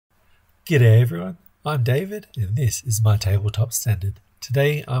G'day everyone, I'm David and this is my Tabletop Standard.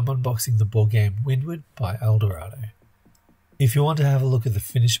 Today I'm unboxing the board game Windward by Eldorado. If you want to have a look at the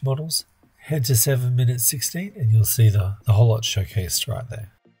finished models, head to 7 minutes 16 and you'll see the whole lot showcased right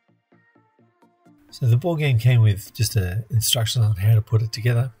there. So the board game came with just instructions on how to put it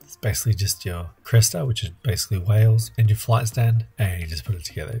together. It's basically just your cresta, which is basically whales, and your flight stand, and you just put it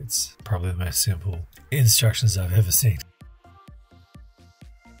together. It's probably the most simple instructions I've ever seen.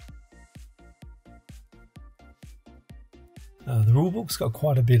 The rulebook's got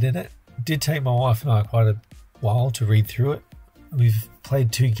quite a bit in it. It did take my wife and I quite a while to read through it. We've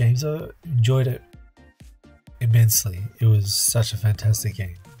played 2 games of it, enjoyed it immensely. It was such a fantastic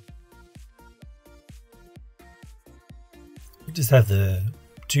game. We just have the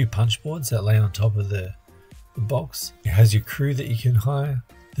 2 punch boards that lay on top of the box. It has your crew that you can hire,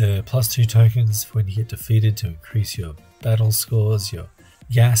 the +2 tokens for when you get defeated to increase your battle scores, your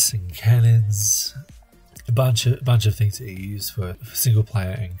gas and cannons, a bunch of things that you use for single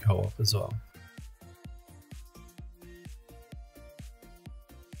player and co-op as well.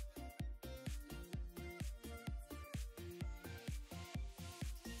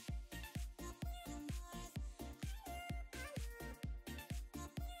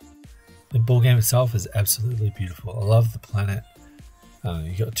 The board game itself is absolutely beautiful. I love the planet.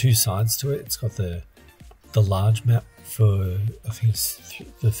 You've got 2 sides to it. It's got the large map for, I think it's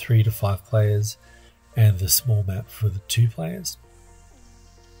the 3 to 5 players, and the small map for the 2 players.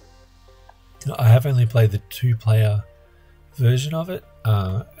 I have only played the 2-player version of it,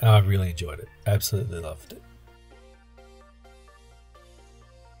 and I really enjoyed it. Absolutely loved it.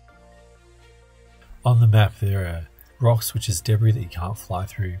 On the map there are rocks, which is debris that you can't fly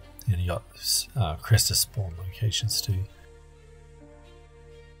through, and you got cresta spawn locations too.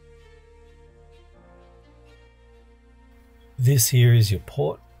 This here is your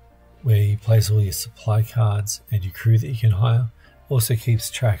port, where you place all your supply cards and your crew that you can hire. Also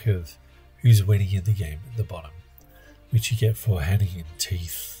keeps track of who's winning in the game at the bottom, which you get for handing in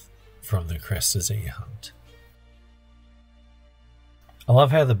teeth from the crestas that you hunt. I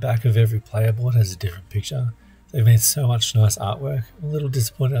love how the back of every player board has a different picture. They've made so much nice artwork. I'm a little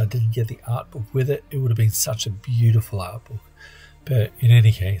disappointed I didn't get the art book with it. It would have been such a beautiful art book. But in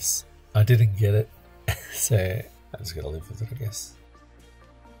any case, I didn't get it, so I just gotta live with it, I guess.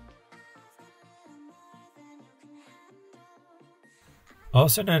 I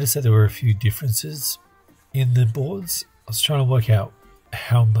also noticed that there were a few differences in the boards. I was trying to work out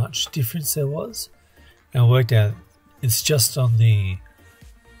how much difference there was, and I worked out it's just on the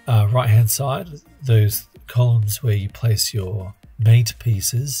right hand side, those columns where you place your mate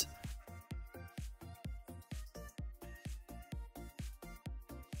pieces.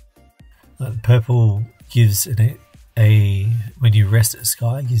 Purple gives when you rest at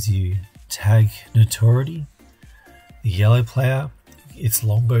sky, gives you tag notoriety. The yellow player, it's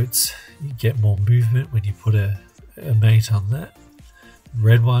longboats, you get more movement when you put a mate on that.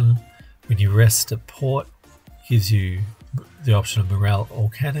 Red one, when you rest at port, gives you the option of morale or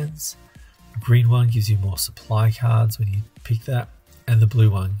cannons. Green one gives you more supply cards when you pick that, and the blue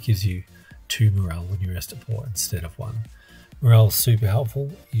one gives you 2 morale when you rest at port instead of 1. Morale is super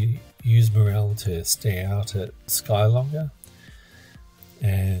helpful. You use morale to stay out at sky longer,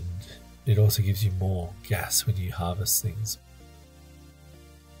 and it also gives you more gas when you harvest things.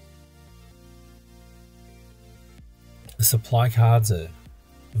 The supply cards are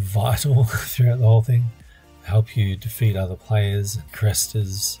vital throughout the whole thing. Help you defeat other players and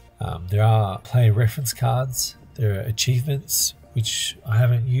crestas. There are player reference cards. There are achievements, which I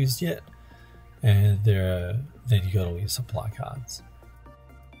haven't used yet, and then you got all your supply cards.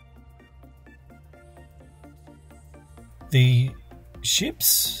 The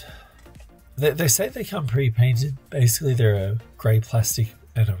ships, they say they come pre-painted. Basically, they're a grey plastic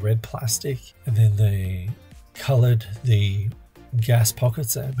and a red plastic, and then they coloured the gas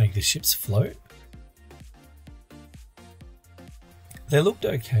pockets that make the ships float. They looked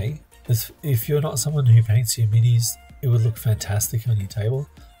okay. If you're not someone who paints your minis, it would look fantastic on your table.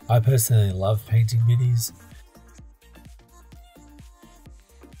 I personally love painting minis.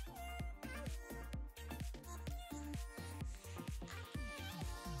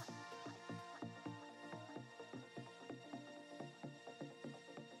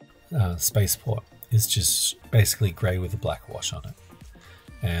 Spaceport is just basically grey with a black wash on it,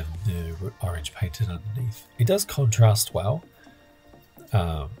 and the orange painted underneath. It does contrast well.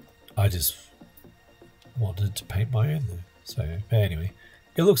 I just wanted to paint my own there. So, but anyway,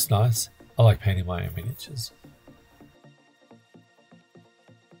 it looks nice. I like painting my own miniatures.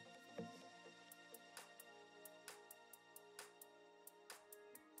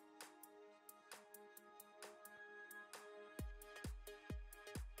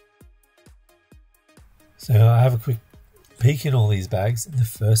 So I have a quick peek in all these bags. In the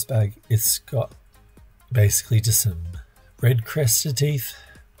first bag, it's got basically just some red crested teeth.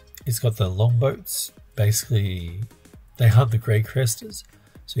 It's got the longboats. Basically, they hunt the grey cresters.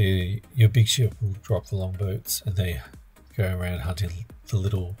 So your big ship will drop the longboats and they go around hunting the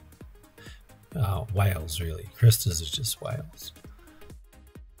little whales, really. Cresters are just whales.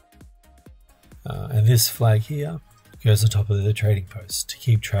 And this flag here goes on top of the trading post to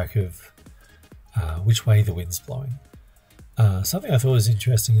keep track of which way the wind's blowing. Something I thought was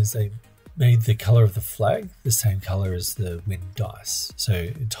interesting is they made the colour of the flag the same colour as the wind dice, so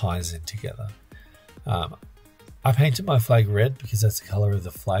it ties in together. I painted my flag red because that's the colour of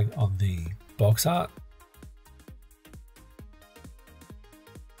the flag on the box art.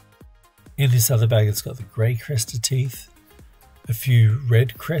 In this other bag, it's got the grey crested teeth, a few red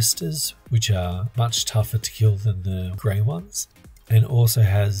cresters, which are much tougher to kill than the grey ones, and also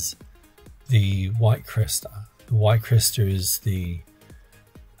has the white crester. The white crester is the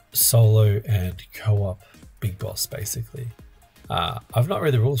solo and co-op big boss, basically. I've not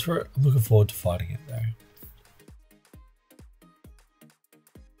read the rules for it. I'm looking forward to fighting it though.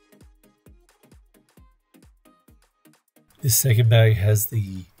 This second bag has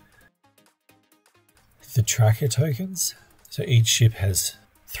the tracker tokens. So each ship has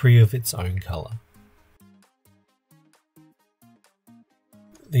 3 of its own colour.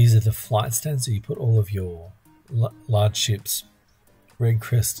 These are the flight stands, so you put all of your large ships, red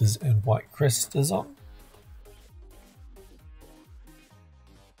cresters and white cresters on.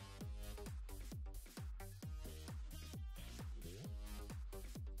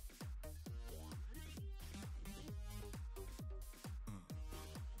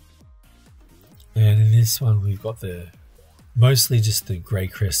 And in this one we've got mostly just the grey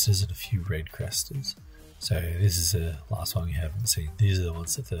cresters and a few red cresters. So this is the last one you haven't seen. These are the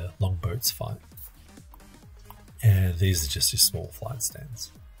ones that the longboats fight. And these are just your small flight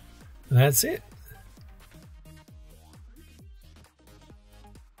stands. And that's it.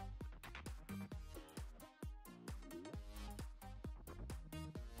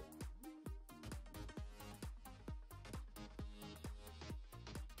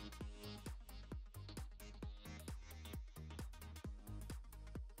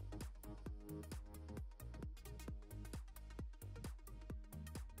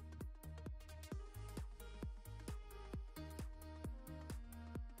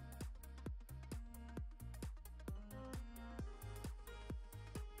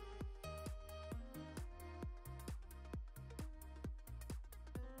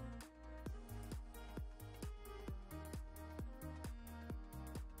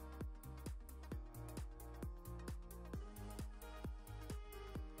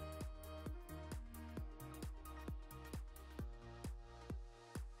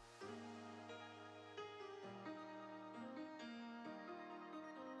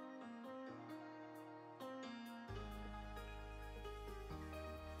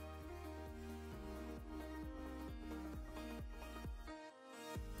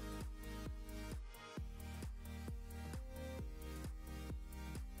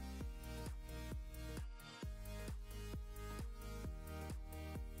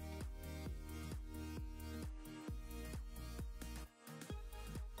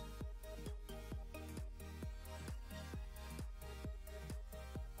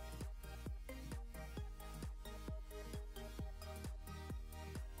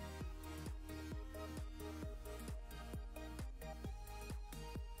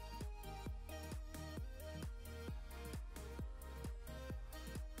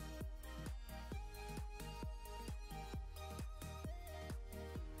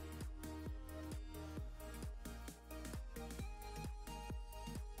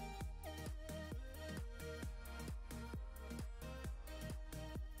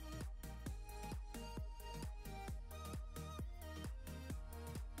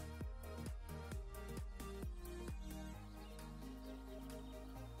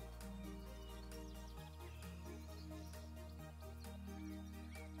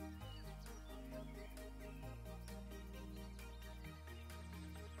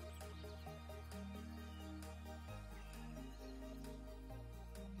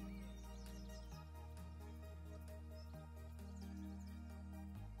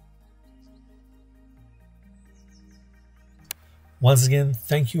 Once again,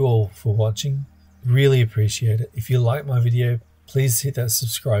 thank you all for watching. Really appreciate it. If you like my video, please hit that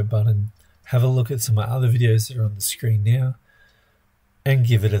subscribe button. Have a look at some of my other videos that are on the screen now and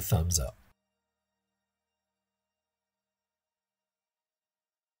give it a thumbs up.